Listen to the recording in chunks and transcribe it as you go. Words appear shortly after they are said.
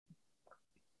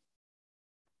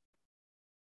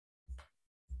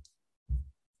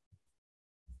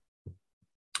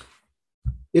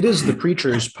It is the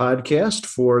Preacher's Podcast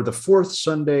for the fourth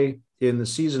Sunday in the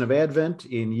season of Advent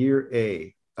in year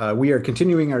A. We are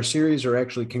continuing our series, or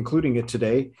actually concluding it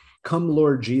today. Come,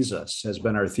 Lord Jesus has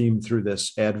been our theme through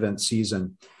this Advent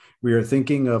season. We are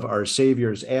thinking of our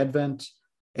Savior's Advent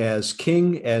as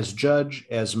King, as Judge,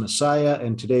 as Messiah,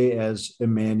 and today as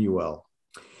Emmanuel.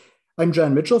 I'm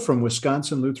John Mitchell from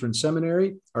Wisconsin Lutheran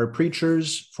Seminary. Our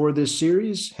preachers for this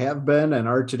series have been and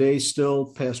are today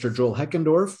still Pastor Joel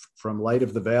Heckendorf from Light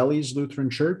of the Valleys Lutheran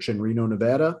Church in Reno,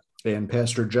 Nevada, and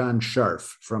Pastor John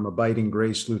Scharf from Abiding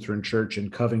Grace Lutheran Church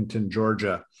in Covington,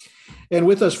 Georgia. And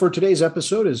with us for today's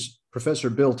episode is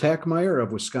Professor Bill Tackmeyer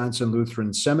of Wisconsin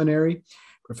Lutheran Seminary.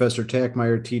 Professor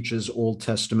Tackmeyer teaches Old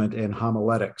Testament and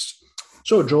homiletics.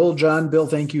 So Joel, John, Bill,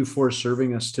 thank you for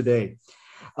serving us today.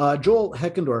 Joel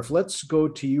Heckendorf, let's go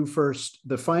to you first.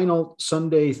 The final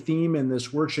Sunday theme in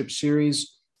this worship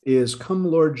series is Come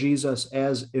Lord Jesus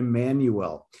as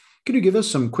Emmanuel. Could you give us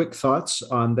some quick thoughts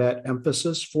on that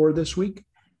emphasis for this week?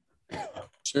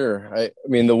 Sure. I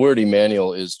mean, the word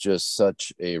Emmanuel is just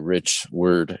such a rich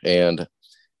word. And,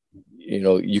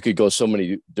 you could go so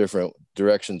many different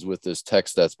directions with this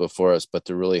text that's before us, but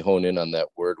to really hone in on that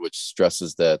word, which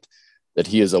stresses that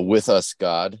he is a with us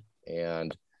God,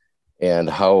 and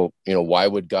how, why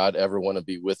would God ever want to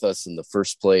be with us in the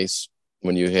first place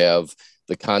when you have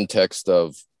the context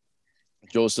of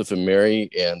Joseph and Mary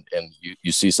and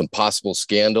you see some possible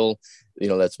scandal,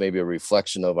 that's maybe a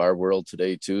reflection of our world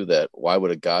today too, that why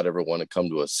would a God ever want to come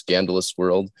to a scandalous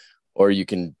world? Or you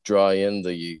can draw in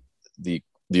the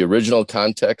original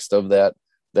context of that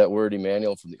word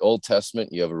Emmanuel from the Old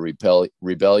Testament. You have a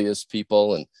rebellious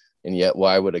people, and yet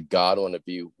why would a God want to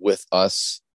be with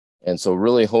us? And so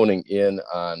really honing in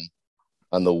on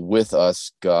the with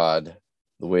us God,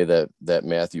 the way that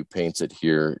Matthew paints it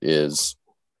here is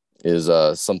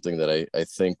something that I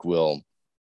think will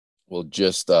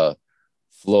just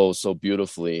flow so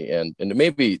beautifully. And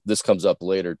maybe this comes up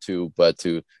later too, but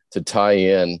to tie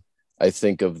in, I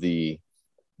think of the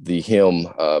hymn,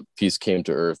 Peace Came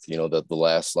to Earth, the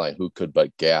last line, who could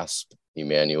but gasp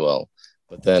Emmanuel?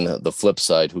 But then the flip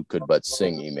side, who could but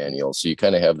sing Emmanuel? So you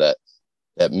kind of have that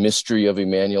mystery of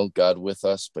Emmanuel, God with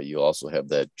us, but you also have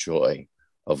that joy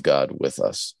of God with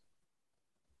us.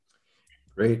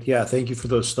 Great. Yeah, thank you for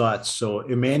those thoughts. So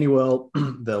Emmanuel,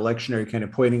 the lectionary kind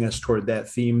of pointing us toward that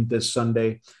theme this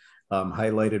Sunday,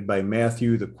 highlighted by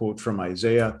Matthew, the quote from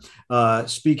Isaiah.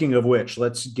 Speaking of which,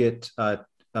 let's get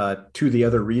to the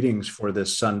other readings for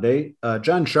this Sunday.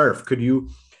 John Scharf, could you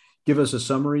give us a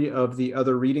summary of the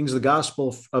other readings? The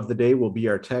gospel of the day will be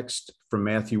our text from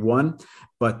Matthew 1,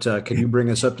 but can you bring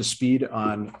us up to speed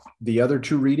on the other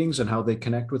two readings and how they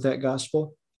connect with that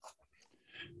gospel?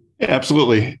 Yeah,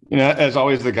 absolutely. As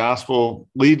always, the gospel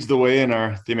leads the way in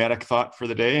our thematic thought for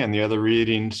the day, and the other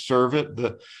readings serve it.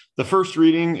 The first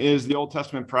reading is the Old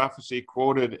Testament prophecy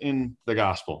quoted in the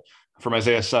gospel from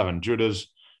Isaiah 7. Judah's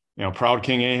proud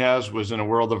King Ahaz was in a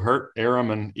world of hurt.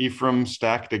 Aram and Ephraim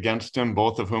stacked against him,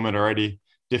 both of whom had already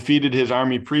defeated his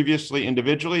army previously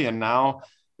individually, and now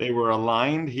they were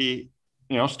aligned. He,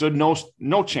 stood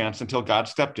no chance until God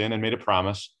stepped in and made a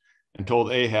promise and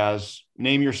told Ahaz,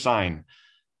 name your sign.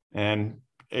 And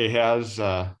Ahaz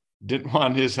didn't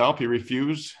want his help. He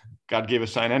refused. God gave a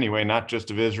sign anyway, not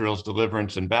just of Israel's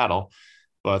deliverance in battle,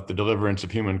 but the deliverance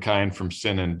of humankind from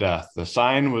sin and death. The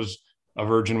sign was a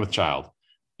virgin with child.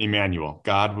 Emmanuel,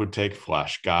 God would take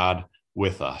flesh, God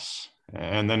with us.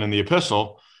 And then in the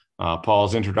epistle,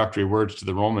 Paul's introductory words to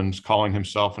the Romans, calling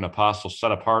himself an apostle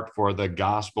set apart for the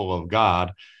gospel of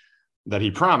God that he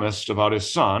promised about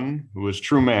his son, who is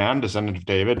true man, descendant of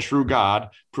David, true God,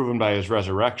 proven by his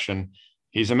resurrection.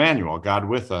 He's Emmanuel, God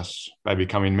with us, by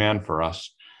becoming man for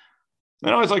us.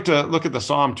 I always like to look at the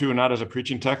psalm too, not as a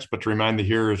preaching text, but to remind the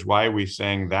hearers why we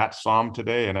sang that psalm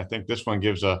today. And I think this one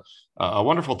gives a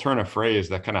wonderful turn of phrase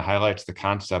that kind of highlights the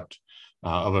concept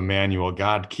of Emmanuel,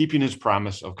 God keeping his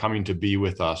promise of coming to be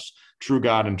with us, true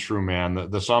God and true man.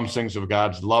 The psalm sings of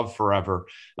God's love forever,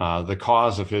 the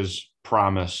cause of his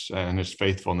promise and his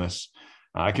faithfulness.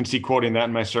 I can see quoting that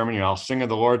in my sermon. I'll sing of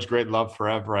the Lord's great love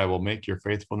forever. I will make your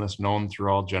faithfulness known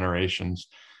through all generations.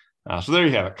 So there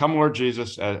you have it. Come, Lord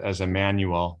Jesus, as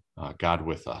Emmanuel, God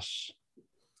with us.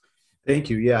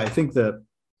 Thank you. Yeah, I think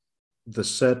the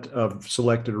set of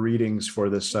selected readings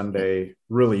for this Sunday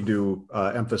really do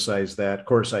emphasize that. Of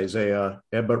course, Isaiah,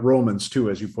 but Romans too,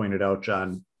 as you pointed out,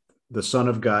 John, the Son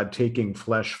of God taking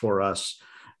flesh for us,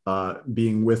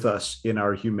 being with us in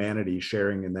our humanity,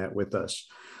 sharing in that with us.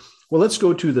 Well, let's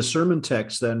go to the sermon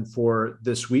text then for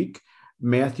this week,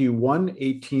 Matthew 1,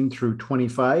 18 through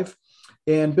 25.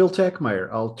 And Bill Tackmeyer,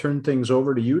 I'll turn things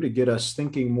over to you to get us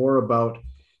thinking more about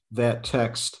that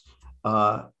text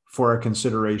for our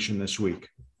consideration this week?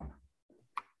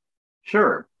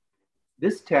 Sure.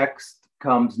 This text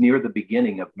comes near the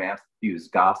beginning of Matthew's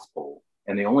gospel,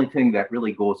 and the only thing that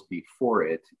really goes before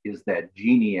it is that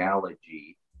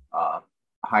genealogy,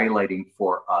 highlighting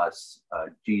for us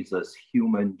Jesus'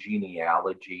 human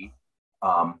genealogy,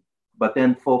 but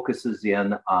then focuses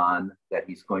in on that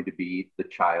he's going to be the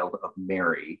child of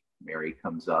Mary. Mary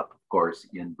comes up, of course,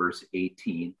 in verse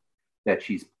 18, that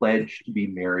she's pledged to be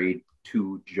married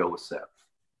to Joseph.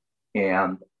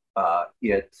 And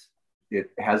it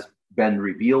has been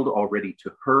revealed already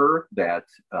to her that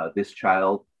this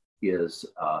child is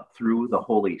through the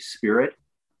Holy Spirit,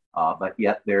 but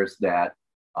yet there's that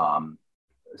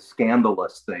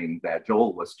scandalous thing that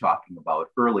Joel was talking about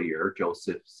earlier.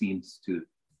 Joseph seems to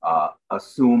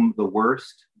assume the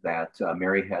worst, that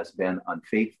Mary has been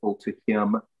unfaithful to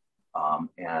him,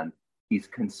 and he's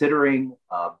considering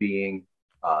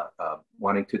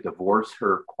wanting to divorce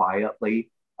her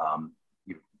quietly.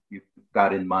 You've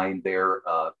got in mind there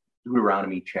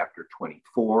Deuteronomy chapter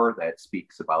 24 that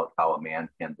speaks about how a man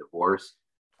can divorce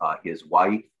his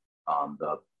wife.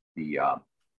 The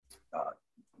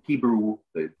Hebrew,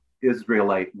 the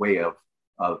Israelite way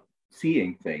of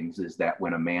seeing things is that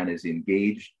when a man is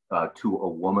engaged to a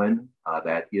woman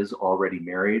that is already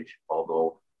married,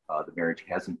 although the marriage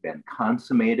hasn't been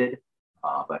consummated,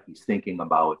 but he's thinking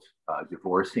about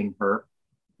divorcing her.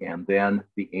 And then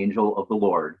the angel of the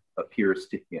Lord appears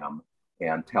to him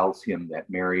and tells him that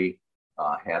Mary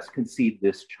has conceived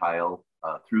this child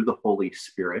through the Holy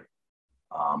Spirit,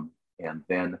 and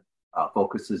then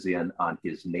focuses in on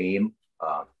his name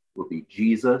will be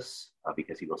Jesus,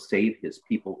 because he will save his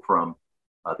people from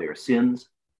their sins.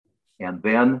 And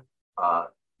then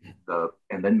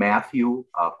Matthew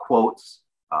quotes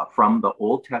from the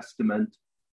Old Testament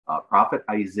prophet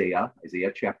Isaiah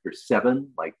chapter 7,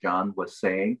 like John was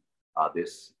saying,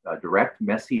 this direct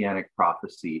messianic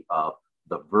prophecy of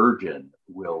the virgin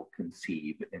will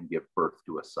conceive and give birth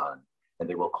to a son, and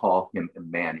they will call him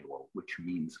Emmanuel, which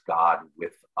means God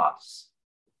with us.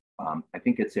 I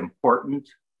think it's important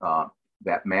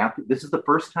that Matthew, this is the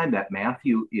first time that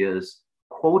Matthew is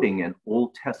quoting an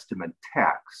Old Testament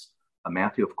text.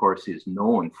 Matthew, of course, is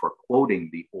known for quoting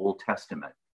the Old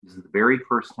Testament. This is the very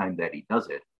first time that he does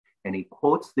it. And he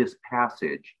quotes this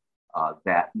passage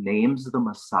that names the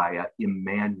Messiah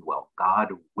Emmanuel, God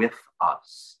with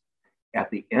us. At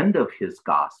the end of his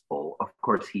gospel, of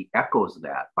course, he echoes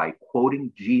that by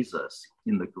quoting Jesus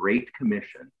in the Great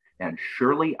Commission, and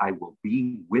surely I will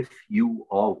be with you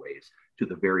always to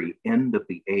the very end of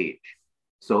the age.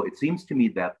 So it seems to me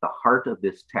that the heart of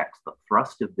this text, the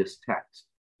thrust of this text,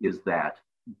 is that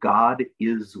God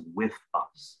is with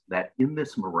us, that in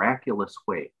this miraculous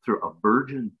way, through a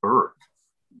virgin birth,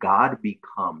 God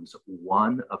becomes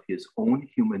one of his own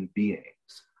human beings.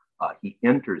 He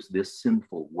enters this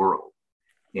sinful world.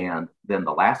 And then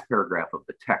the last paragraph of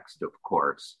the text, of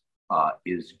course,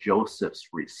 is Joseph's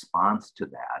response to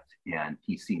that. And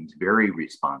he seems very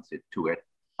responsive to it.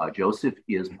 Joseph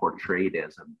is portrayed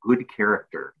as a good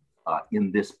character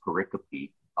in this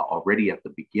pericope. Already at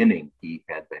the beginning, he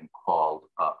had been called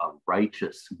a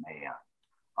righteous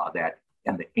man.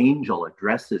 And the angel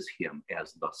addresses him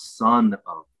as the son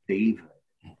of David.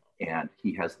 And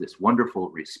he has this wonderful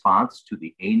response to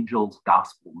the angel's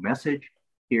gospel message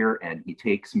here, and he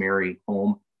takes Mary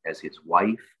home as his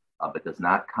wife, but does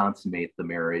not consummate the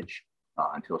marriage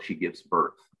until she gives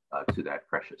birth to that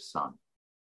precious son.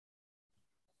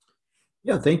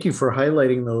 Yeah, thank you for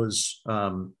highlighting those.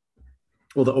 The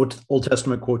Old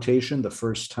Testament quotation, the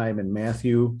first time in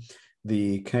Matthew,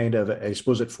 I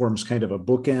suppose it forms kind of a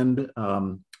bookend.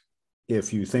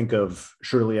 If you think of,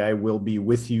 surely I will be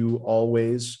with you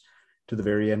always to the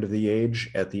very end of the age,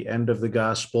 at the end of the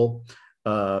gospel.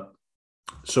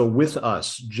 So with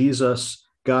us, Jesus,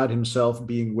 God himself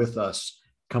being with us,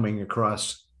 coming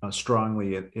across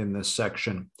strongly in this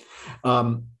section.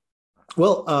 How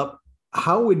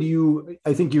would you,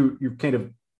 I think you're kind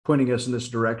of pointing us in this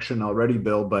direction already,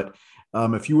 Bill, but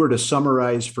if you were to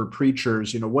summarize for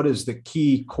preachers, what is the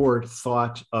key core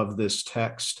thought of this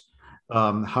text?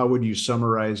 How would you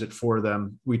summarize it for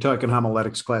them? We talk in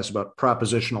homiletics class about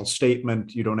propositional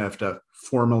statement. You don't have to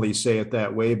formally say it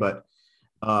that way, but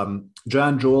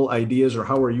John, Joel, ideas, or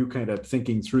how are you kind of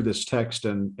thinking through this text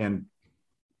and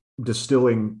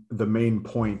distilling the main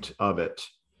point of it?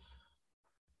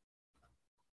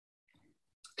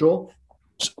 Joel?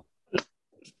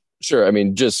 Sure. I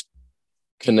mean, just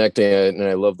connecting it, and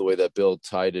I love the way that Bill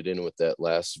tied it in with that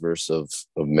last verse of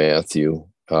Matthew.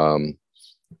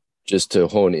 Just to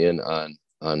hone in on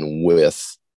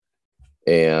with,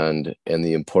 and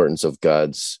the importance of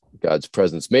God's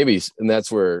presence. Maybe, and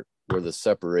that's where the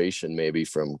separation maybe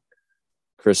from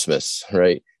Christmas,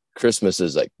 right? Christmas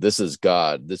is like, this is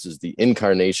God, this is the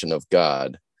incarnation of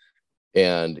God.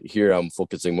 And here I'm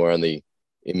focusing more on the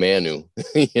Emmanuel,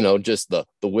 just the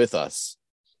with us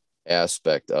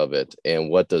aspect of it. And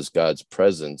what does God's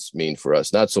presence mean for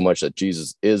us? Not so much that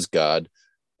Jesus is God,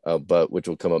 but which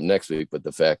will come up next week, but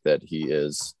the fact that he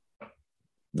is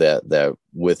that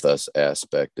with us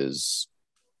aspect is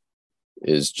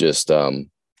just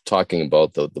talking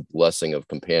about the blessing of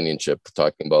companionship,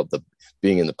 talking about the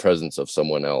being in the presence of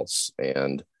someone else,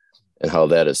 and how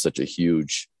that is such a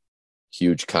huge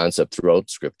concept throughout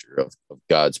scripture of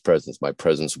God's presence. My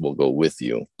presence will go with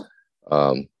you,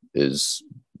 is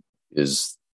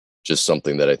just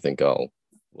something that I think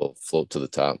will float to the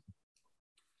top.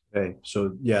 Okay.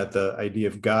 So yeah, the idea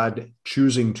of God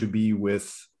choosing to be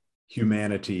with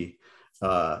humanity.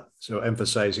 So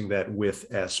emphasizing that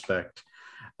with aspect.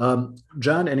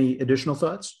 John, any additional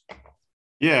thoughts?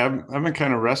 Yeah, I've been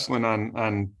kind of wrestling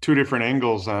on two different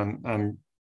angles on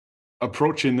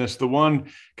approaching this. The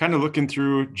one kind of looking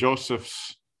through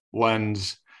Joseph's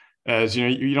lens, as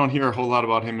you don't hear a whole lot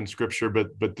about him in scripture,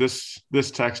 but this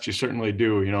text you certainly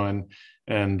do.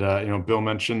 And Bill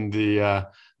mentioned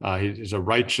he's a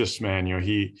righteous man.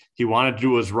 He wanted to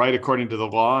do what was right according to the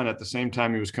law, and at the same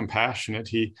time he was compassionate.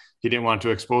 He didn't want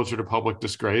to expose her to public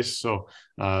disgrace, so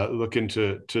looking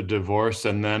to divorce.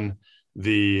 And then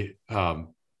the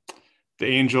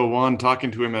angel one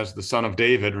talking to him as the son of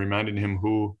David, reminding him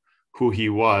who he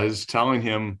was, telling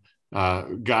him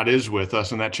God is with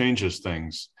us, and that changes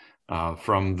things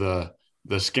from the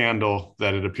scandal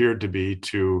that it appeared to be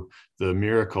to the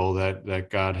miracle that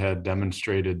God had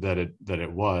demonstrated that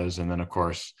it was. And then, of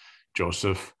course,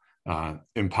 Joseph,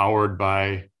 empowered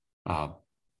by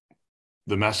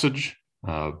the message,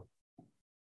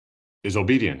 is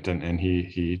obedient, and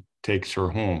he takes her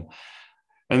home.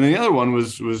 And then the other one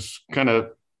was kind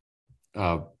of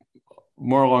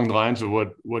more along the lines of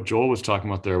what Joel was talking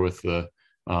about there with the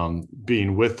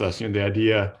being with us. The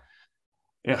idea,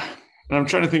 yeah. And I'm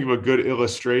trying to think of a good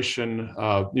illustration.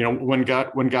 When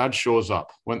God shows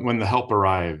up, when the help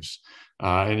arrives,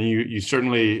 and you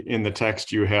certainly in the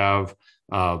text you have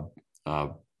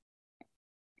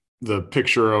the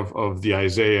picture of the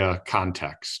Isaiah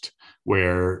context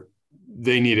where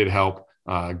they needed help.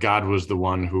 God was the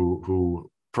one who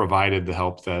provided the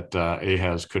help that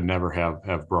Ahaz could never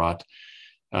have brought.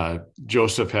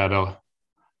 Joseph had a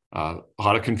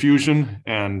lot of confusion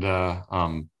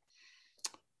and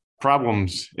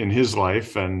problems in his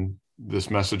life, and this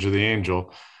message of the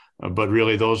angel, but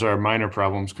really those are minor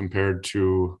problems compared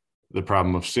to the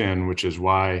problem of sin, which is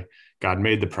why God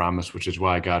made the promise, which is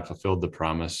why God fulfilled the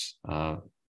promise.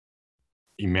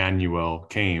 Emmanuel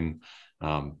came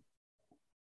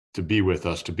to be with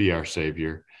us, to be our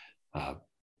Savior. Yeah.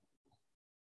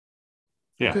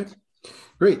 Okay.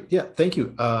 Great. Yeah. Thank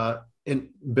you. And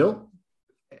Bill?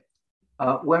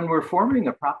 When we're forming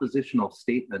a propositional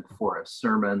statement for a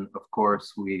sermon, of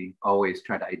course, we always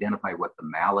try to identify what the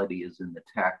malady is in the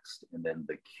text and then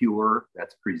the cure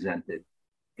that's presented.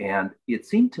 And it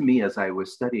seemed to me as I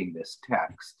was studying this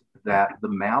text that the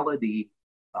malady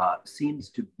seems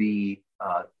to be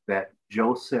that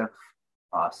Joseph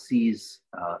sees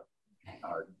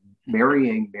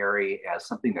marrying Mary as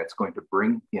something that's going to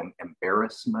bring him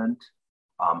embarrassment.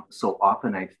 So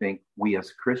often I think we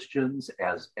as Christians,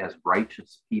 as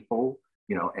righteous people,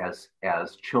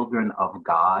 as children of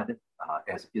God,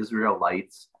 as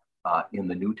Israelites in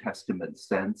the New Testament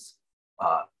sense,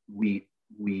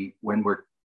 when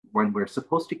we're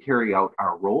supposed to carry out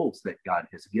our roles that God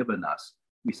has given us,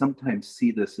 we sometimes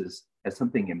see this as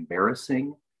something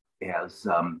embarrassing, as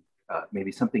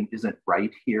maybe something isn't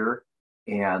right here.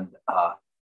 And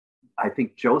I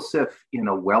think Joseph, in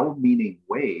a well-meaning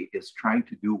way, is trying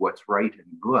to do what's right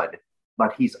and good,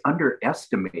 but he's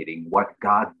underestimating what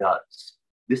God does.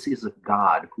 This is a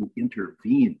God who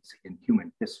intervenes in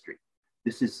human history.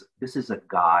 This is a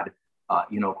God,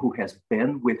 who has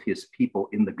been with his people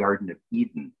in the Garden of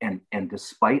Eden, and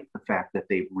despite the fact that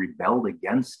they've rebelled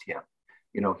against him,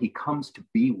 he comes to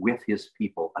be with his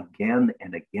people again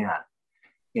and again.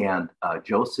 And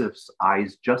Joseph's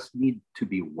eyes just need to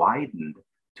be widened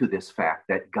to this fact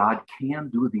that God can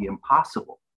do the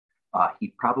impossible.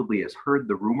 He probably has heard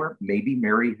the rumor. Maybe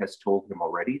Mary has told him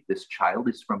already, this child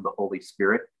is from the Holy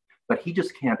Spirit, but he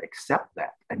just can't accept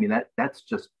that. I mean, that's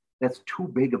too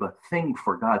big of a thing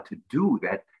for God to do,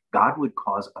 that God would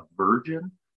cause a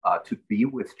virgin to be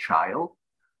with child.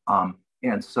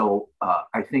 And so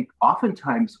I think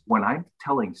oftentimes when I'm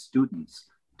telling students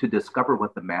to discover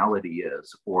what the malady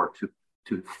is, or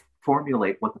to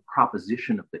formulate what the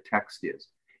proposition of the text is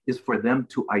for them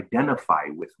to identify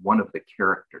with one of the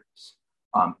characters.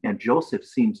 And Joseph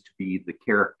seems to be the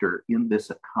character in this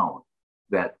account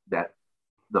that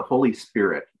the Holy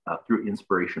Spirit, through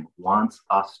inspiration, wants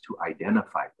us to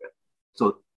identify with.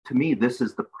 So to me, this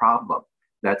is the problem,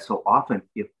 that so often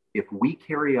if we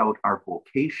carry out our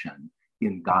vocation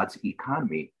in God's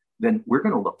economy, then we're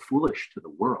going to look foolish to the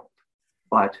world.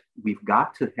 But we've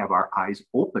got to have our eyes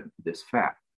open to this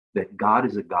fact that God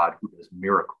is a God who does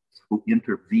miracles, who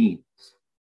intervenes.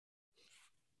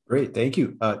 Great, thank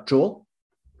you. Joel?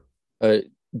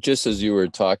 Just as you were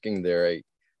talking there,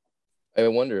 I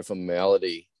wonder if a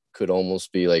malady could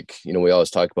almost be like, we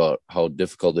always talk about how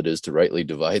difficult it is to rightly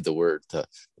divide the word. The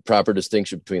proper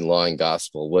distinction between law and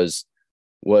gospel.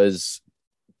 Was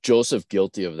Joseph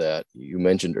guilty of that? You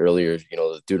mentioned earlier,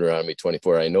 the Deuteronomy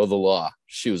 24, I know the law.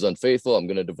 She was unfaithful, I'm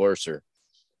going to divorce her.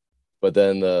 But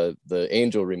then the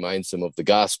angel reminds him of the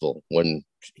gospel when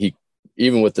he,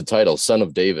 even with the title, Son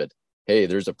of David, hey,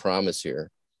 there's a promise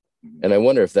here. And I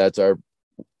wonder if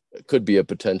could be a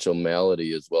potential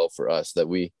malady as well for us, that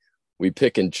we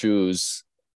pick and choose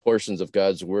portions of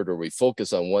God's word, or we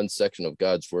focus on one section of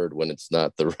God's word when it's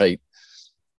not the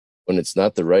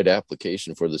right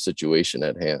application for the situation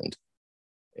at hand.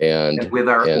 And with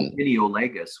our opinio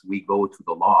legis, we go to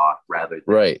the law rather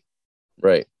than right.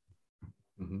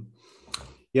 Mm-hmm.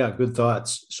 Yeah, good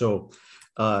thoughts. So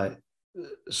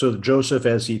Joseph,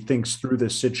 as he thinks through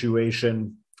this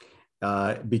situation,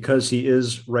 because he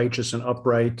is righteous and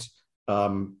upright,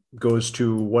 goes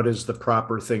to what is the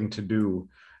proper thing to do,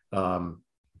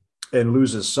 and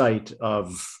loses sight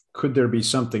of, could there be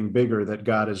something bigger that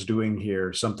God is doing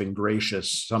here, something gracious,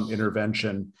 some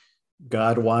intervention,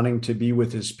 God wanting to be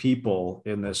with his people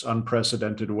in this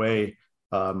unprecedented way,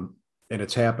 and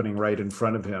it's happening right in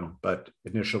front of him. But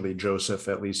initially, Joseph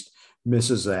at least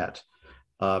misses that.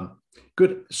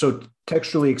 Good. So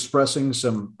textually expressing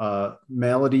some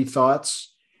malady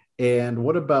thoughts. And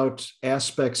what about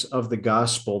aspects of the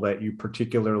gospel that you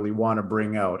particularly want to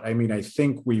bring out? I mean, I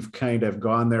think we've kind of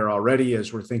gone there already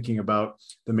as we're thinking about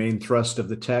the main thrust of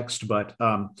the text, but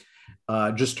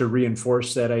just to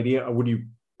reinforce that idea, would you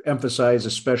emphasize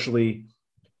especially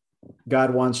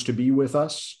God wants to be with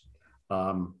us?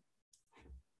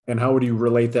 And how would you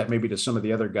relate that maybe to some of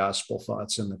the other gospel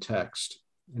thoughts in the text?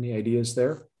 Any ideas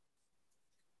there?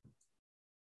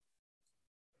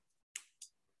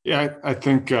 Yeah, I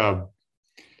think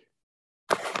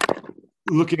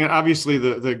looking at obviously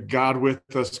the God with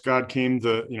us, God came,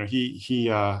 he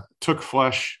took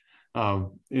flesh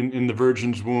in the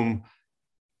virgin's womb.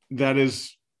 That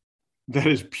is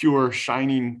pure,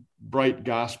 shining, bright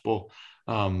gospel.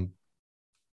 And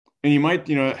you might,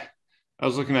 I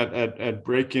was looking at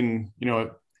breaking,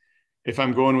 if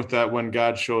I'm going with that, when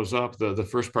God shows up, the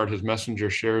first part, his messenger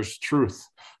shares truth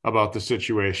about the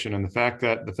situation, and the fact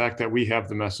that we have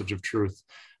the message of truth.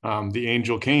 The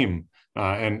angel came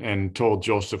and told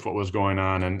Joseph what was going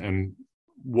on, and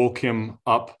woke him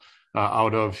up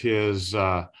out of his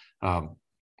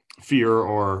fear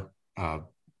or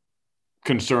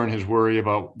concern, his worry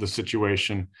about the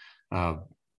situation.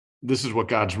 This is what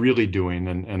God's really doing,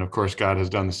 and of course, God has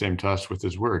done the same to us with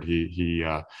his word. He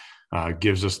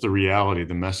gives us the reality.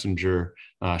 The messenger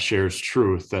shares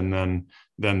truth, and then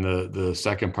the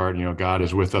second part, God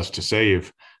is with us to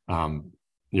save.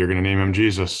 You're going to name him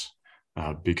Jesus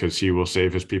because he will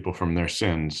save his people from their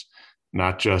sins,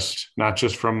 not just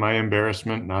from my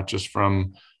embarrassment, not just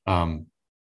from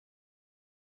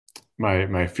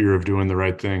my fear of doing the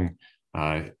right thing.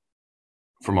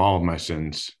 From all of my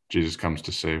sins, Jesus comes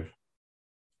to save.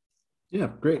 Yeah,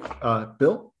 great.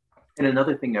 Bill? And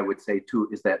another thing I would say too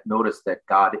is that notice that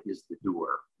God is the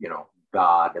doer,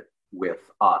 God with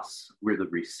us, we're the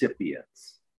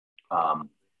recipients.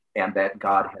 And that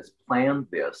God has planned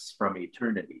this from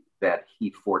eternity, that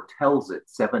he foretells it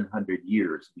 700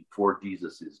 years before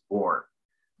Jesus is born,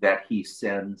 that he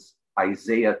sends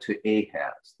Isaiah to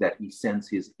Ahaz, that he sends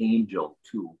his angel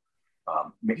to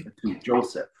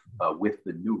Joseph with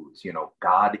the news.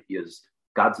 God's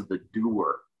the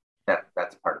doer.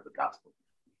 That's part of the gospel.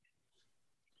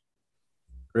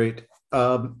 Great.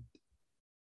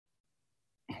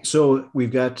 So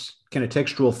we've got kind of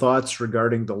textual thoughts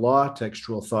regarding the law,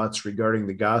 textual thoughts regarding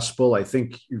the gospel. I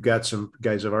think you've got some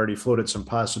guys have already floated some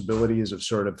possibilities of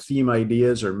sort of theme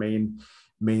ideas or main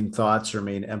thoughts or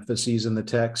main emphases in the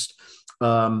text.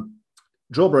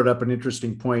 Joel brought up an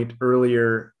interesting point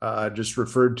earlier, just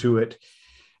referred to it.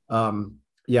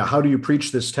 How do you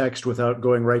preach this text without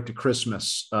going right to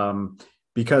Christmas?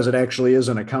 Because it actually is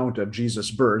an account of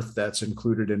Jesus' birth that's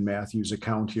included in Matthew's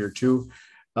account here too.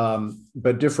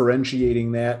 but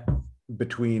differentiating that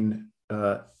between,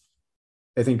 I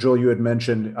think, Joel, you had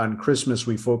mentioned on Christmas,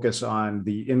 we focus on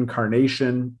the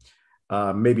incarnation,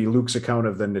 maybe Luke's account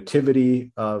of the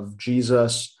nativity of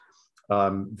Jesus,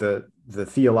 the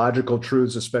theological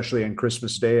truths, especially on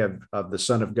Christmas Day, of the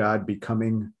Son of God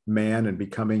becoming man and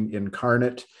becoming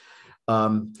incarnate.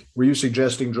 Were you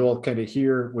suggesting, Joel, kind of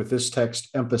here with this text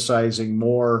emphasizing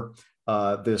more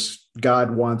this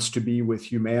God wants to be with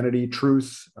humanity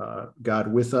truth,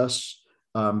 God with us?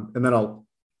 And then I'll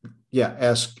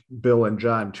ask Bill and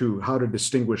John too, how to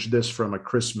distinguish this from a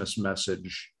Christmas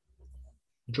message.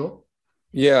 Joel?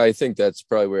 Yeah, I think that's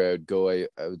probably where I would go. I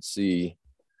would see,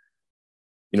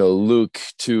 Luke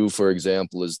 2, for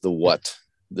example, is the what.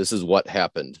 This is what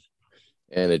happened.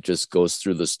 And it just goes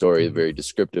through the story very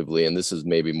descriptively. And this is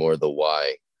maybe more the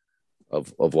why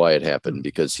of why it happened,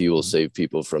 because he will save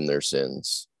people from their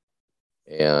sins.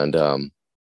 And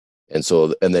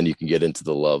then you can get into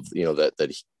the love,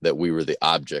 that we were the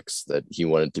objects, that he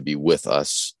wanted to be with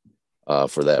us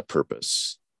for that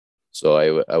purpose. So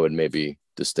I would maybe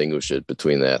distinguish it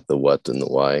between that, the what and the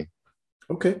why.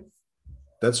 Okay.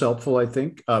 That's helpful, I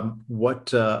think.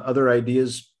 What other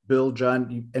ideas, Bill,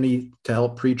 John, any to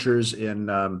help preachers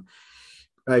in,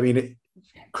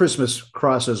 Christmas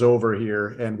crosses over here,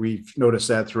 and we've noticed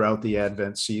that throughout the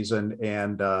Advent season,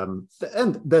 and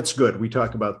that's good. We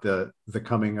talk about the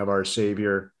coming of our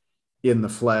Savior in the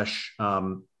flesh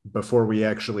before we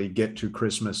actually get to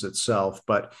Christmas itself.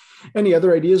 But any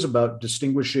other ideas about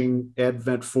distinguishing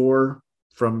Advent 4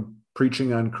 from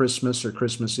preaching on Christmas or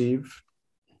Christmas Eve?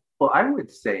 Well, I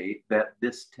would say that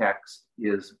this text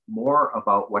is more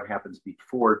about what happens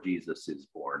before Jesus is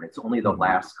born. It's only the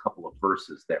last couple of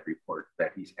verses that report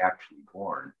that he's actually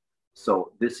born.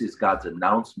 So this is God's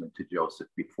announcement to Joseph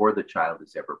before the child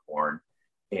is ever born.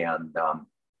 And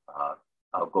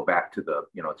I'll go back to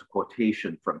it's a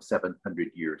quotation from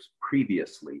 700 years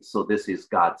previously. So this is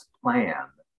God's plan.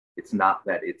 It's not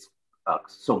that it's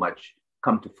so much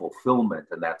come to fulfillment,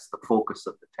 and that's the focus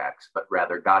of the text, but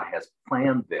rather God has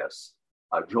planned this.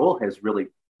 Joel has really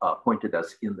pointed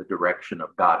us in the direction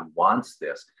of God wants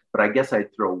this, but I guess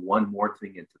I'd throw one more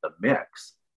thing into the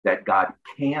mix, that God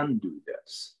can do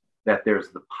this, that there's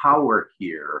the power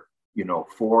here,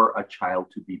 for a child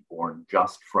to be born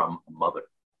just from a mother.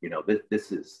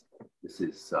 This is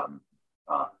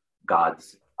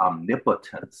God's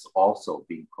omnipotence also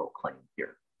being proclaimed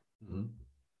here. Mm-hmm.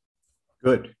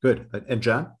 Good. And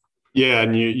John? Yeah,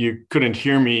 and you couldn't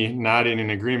hear me nodding in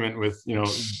agreement with,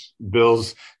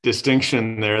 Bill's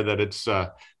distinction there, that it's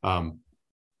kind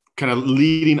of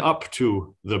leading up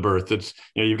to the birth. It's,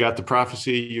 you've got the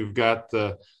prophecy, you've got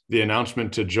the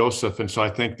announcement to Joseph. And so I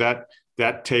think that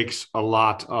takes a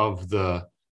lot of the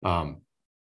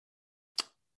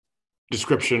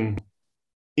description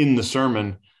in the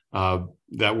sermon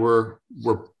that we're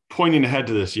pointing ahead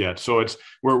to this yet. So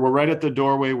we're right at the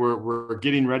doorway. We're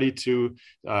getting ready to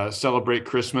celebrate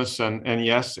Christmas, and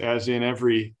yes, as in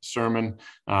every sermon,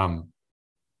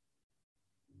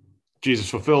 Jesus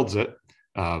fulfills it,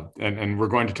 and we're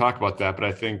going to talk about that. But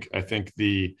I think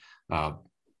the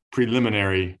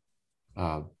preliminary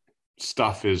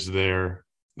stuff is there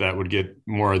that would get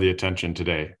more of the attention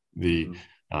today. The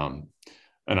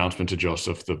announcement to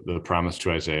Joseph, the promise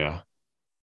to Isaiah.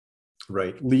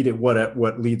 Right.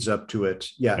 What leads up to it.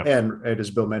 Yeah. Yep. And as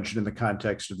Bill mentioned, in the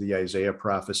context of the Isaiah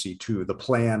prophecy too, the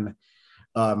plan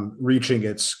reaching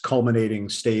its culminating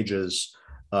stages,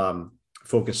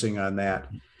 focusing on that.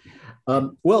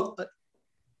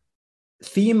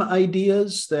 Theme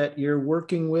ideas that you're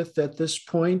working with at this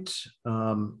point.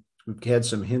 We've had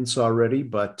some hints already,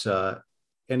 but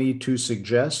any to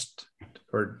suggest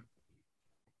or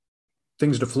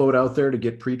things to float out there to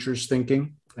get preachers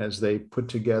thinking as they put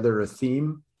together a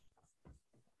theme?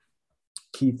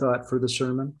 Key thought for the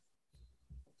sermon?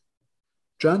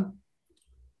 John?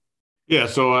 Yeah,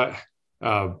 so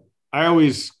I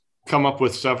always come up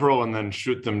with several and then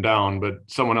shoot them down, but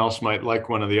someone else might like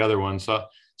one of the other ones.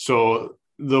 So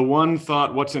the one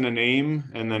thought, what's in a name,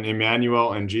 and then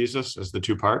Emmanuel and Jesus as the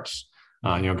two parts,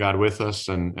 God with us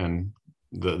and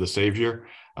the Savior.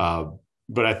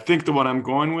 But I think the one I'm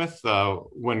going with,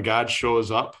 when God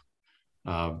shows up,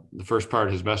 the first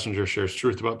part, his messenger shares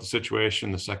truth about the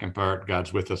situation. The second part,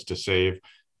 God's with us to save.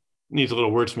 Needs a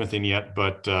little wordsmithing yet,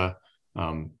 but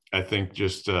I think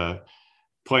just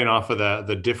playing off of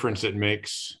the difference it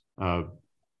makes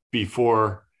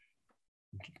before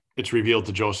it's revealed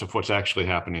to Joseph what's actually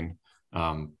happening.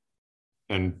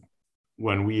 And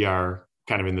when we are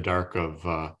kind of in the dark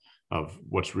of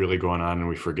what's really going on, and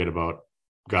we forget about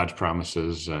God's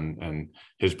promises and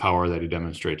his power that he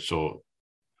demonstrates so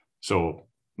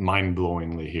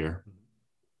mind-blowingly here.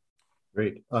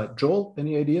 Great. Joel,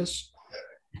 any ideas?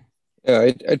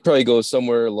 Yeah, I'd probably go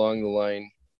somewhere along the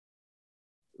line.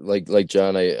 Like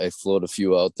John, I float a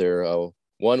few out there.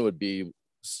 One would be,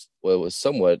 well, it was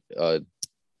somewhat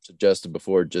suggested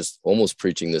before, just almost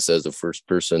preaching this as a first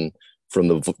person from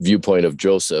the viewpoint of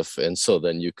Joseph. And so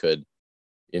then you could,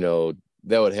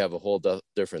 that would have a whole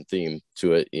different theme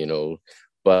to it,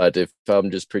 But if I'm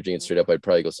just preaching it straight up, I'd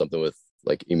probably go something with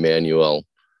like Emmanuel,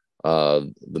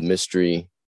 the mystery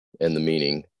and the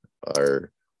meaning,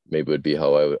 or maybe would be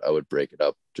how I would break it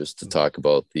up, just to talk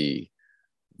about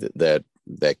that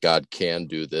God can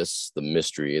do this, the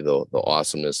mystery, the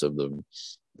awesomeness of the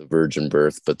virgin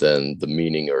birth, but then the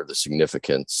meaning or the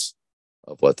significance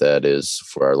of what that is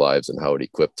for our lives and how it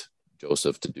equipped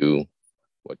Joseph to do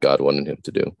what God wanted him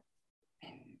to do.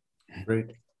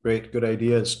 Great. Good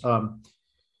ideas.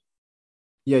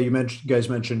 Yeah, you guys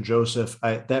mentioned Joseph.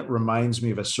 That reminds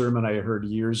me of a sermon I heard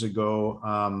years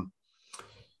ago.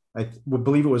 I would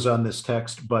believe it was on this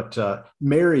text, but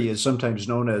Mary is sometimes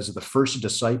known as the first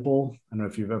disciple. I don't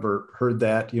know if you've ever heard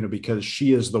that, because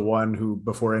she is the one who,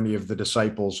 before any of the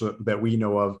disciples that we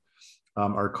know of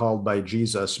are called by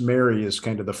Jesus, Mary is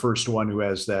kind of the first one who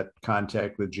has that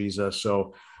contact with Jesus.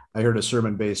 So I heard a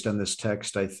sermon based on this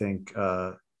text, I think,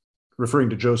 referring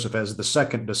to Joseph as the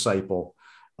second disciple,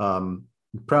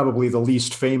 probably the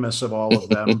least famous of all of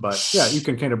them. But yeah, you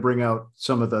can kind of bring out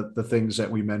some of the things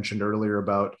that we mentioned earlier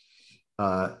about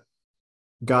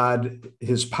God,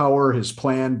 his power, his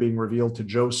plan being revealed to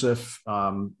Joseph,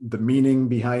 the meaning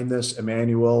behind this,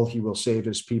 Emmanuel, he will save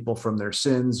his people from their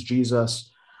sins,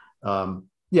 Jesus.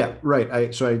 Yeah,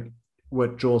 right.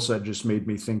 What Joel said just made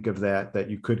me think of that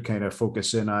you could kind of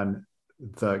focus in on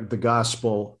the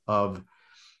gospel of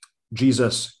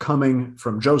Jesus coming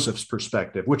from Joseph's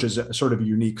perspective, which is a sort of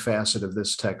unique facet of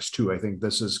this text too. I think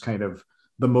this is kind of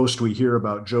the most we hear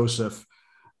about Joseph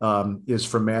is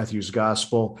from Matthew's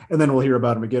gospel. And then we'll hear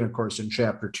about him again, of course, in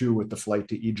chapter 2 with the flight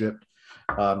to Egypt.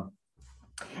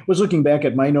 Was looking back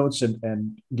at my notes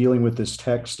and dealing with this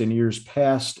text in years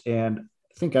past, and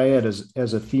I think I had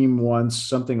as a theme once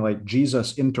something like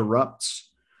Jesus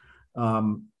interrupts,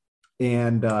 and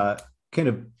kind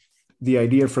of the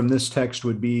idea from this text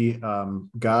would be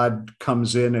God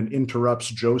comes in and interrupts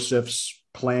Joseph's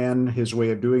plan, his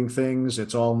way of doing things.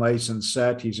 It's all nice and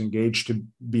set. He's engaged to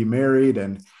be married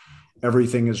and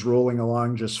everything is rolling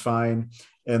along just fine.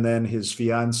 And then his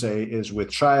fiance is with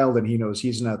child and he knows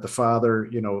he's not the father,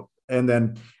 and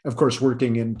then of course,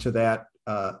 working into that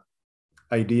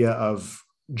idea of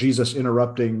Jesus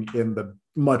interrupting in the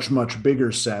much, much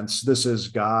bigger sense. This is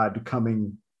God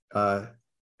coming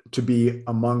to be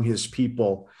among his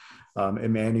people,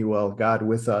 Emmanuel, God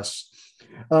with us.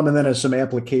 And then as some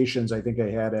applications, I think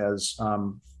I had as,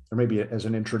 or maybe as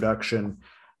an introduction,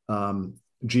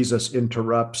 Jesus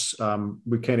interrupts.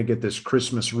 We kind of get this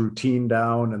Christmas routine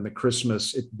down, and the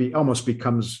Christmas, almost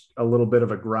becomes a little bit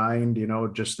of a grind,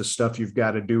 just the stuff you've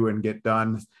got to do and get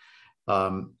done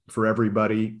for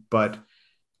everybody. But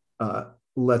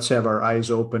let's have our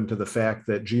eyes open to the fact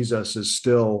that Jesus is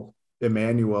still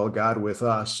Emmanuel, God with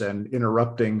us, and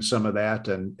interrupting some of that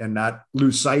and not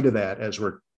lose sight of that as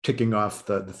we're ticking off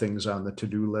the things on the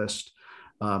to-do list.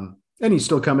 And he's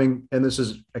still coming. And this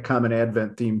is a common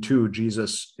Advent theme too.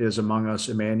 Jesus is among us,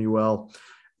 Emmanuel,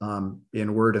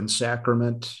 in word and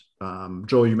sacrament.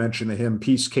 Joel, you mentioned the hymn,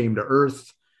 Peace Came to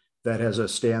Earth. That has a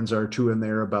stanza or two in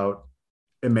there about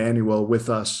Emmanuel with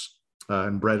us,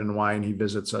 and bread and wine, he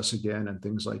visits us again, and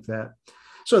things like that.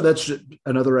 So that's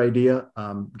another idea,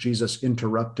 Jesus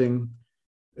interrupting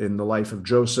in the life of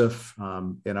Joseph,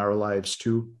 in our lives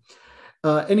too.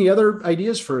 Any other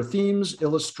ideas for themes,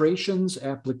 illustrations,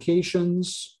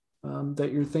 applications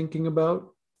that you're thinking about?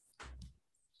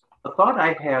 The thought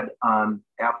I had on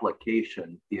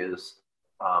application is,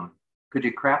 could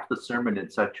you craft the sermon in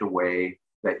such a way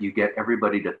that you get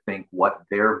everybody to think what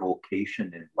their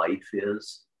vocation in life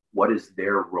is? What is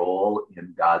their role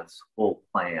in God's whole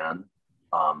plan?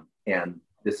 And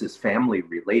this is family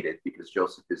related because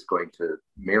Joseph is going to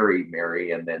marry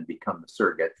Mary and then become the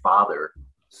surrogate father.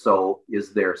 So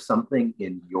is there something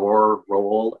in your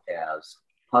role as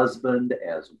husband,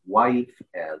 as wife,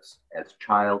 as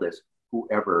child, as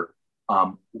whoever,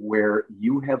 where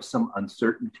you have some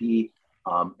uncertainty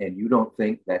and you don't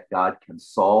think that God can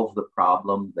solve the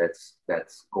problem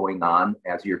that's going on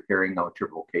as you're carrying out your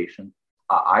vocation?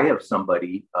 I have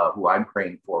somebody who I'm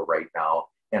praying for right now,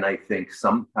 and I think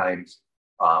sometimes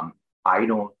I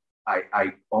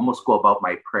almost go about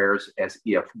my prayers as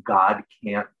if God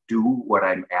can't do what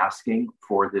I'm asking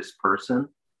for this person.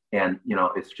 And,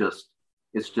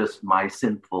 it's just my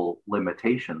sinful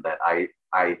limitation that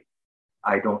I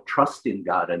don't trust in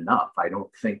God enough. I don't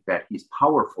think that he's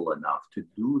powerful enough to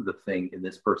do the thing in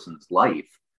this person's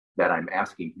life that I'm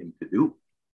asking him to do.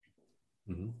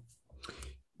 Mm-hmm.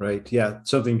 Right. Yeah.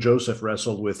 Something Joseph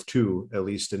wrestled with too, at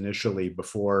least initially,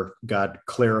 before God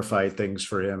clarified things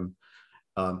for him.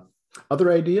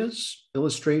 Other ideas,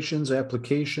 illustrations,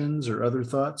 applications, or other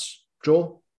thoughts?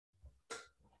 Joel?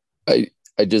 I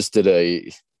just did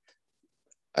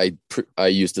I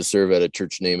used to serve at a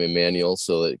church named Emmanuel,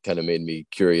 so it kind of made me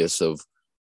curious of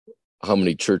how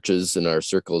many churches in our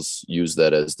circles use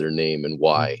that as their name and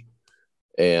why.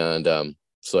 And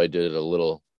so I did a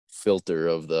little filter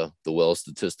of the Wells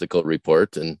statistical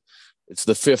report, and it's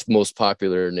the 5th most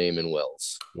popular name in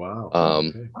Wells. Wow.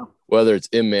 Okay. Whether it's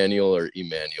Emmanuel or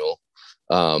Emmanuel,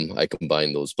 I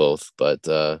combine those both, but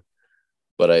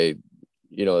I,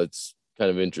 it's kind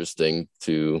of interesting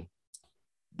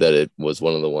that it was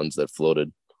one of the ones that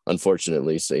floated.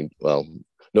 Unfortunately,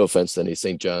 no offense to any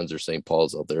St. John's or St.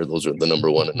 Paul's out there. Those are the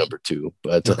number 1 and number 2,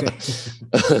 but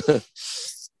okay.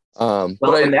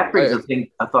 And that brings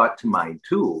a thought to mind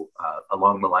too,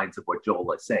 along the lines of what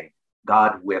Joel is saying.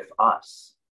 God with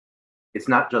us. It's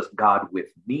not just God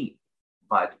with me,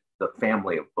 but the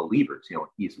family of believers.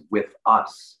 He's with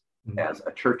us as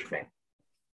a church family.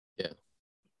 Yeah.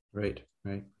 Right.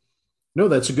 No,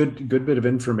 that's a good bit of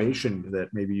information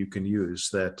that maybe you can use,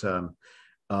 that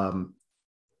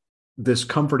this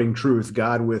comforting truth,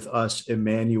 God with us,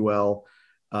 Emmanuel.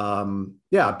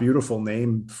 Beautiful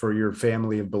name for your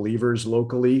family of believers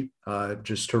locally,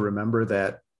 just to remember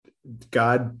that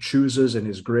God chooses in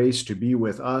his grace to be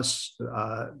with us,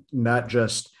 not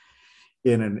just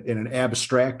in an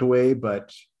abstract way,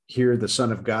 but here the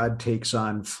Son of God takes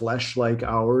on flesh like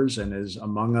ours and is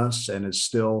among us and is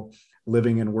still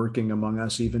living and working among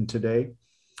us even today.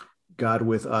 God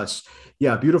with us.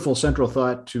 Yeah, beautiful central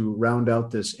thought to round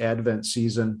out this Advent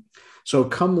season. So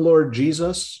come, Lord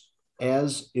Jesus,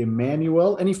 as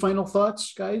Emmanuel. Any final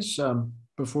thoughts, guys,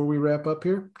 before we wrap up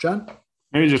here? John?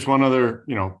 Maybe just one other,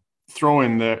 throw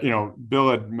in there,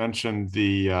 Bill had mentioned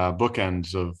the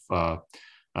bookends of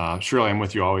surely I'm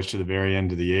with you always to the very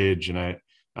end of the age. And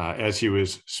as he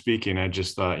was speaking, I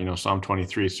just thought, Psalm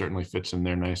 23 certainly fits in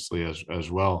there nicely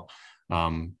as well.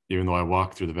 Even though I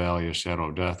walk through the valley of shadow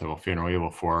of death, I will fear no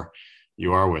evil, for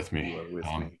you are with me. You are with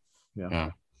me.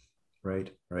 Yeah.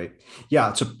 Right.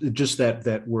 Yeah. It's just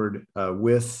that word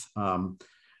with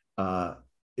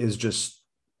is just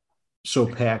so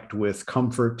packed with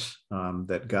comfort,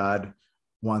 that God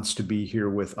wants to be here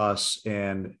with us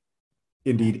and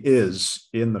indeed is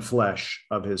in the flesh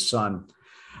of his Son.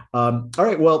 All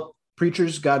right. Well,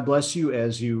 preachers, God bless you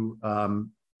as you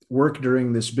work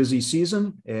during this busy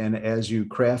season and as you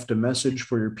craft a message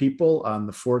for your people on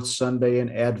the 4th Sunday in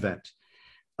Advent.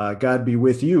 God be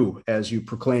with you as you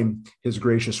proclaim his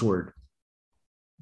gracious word.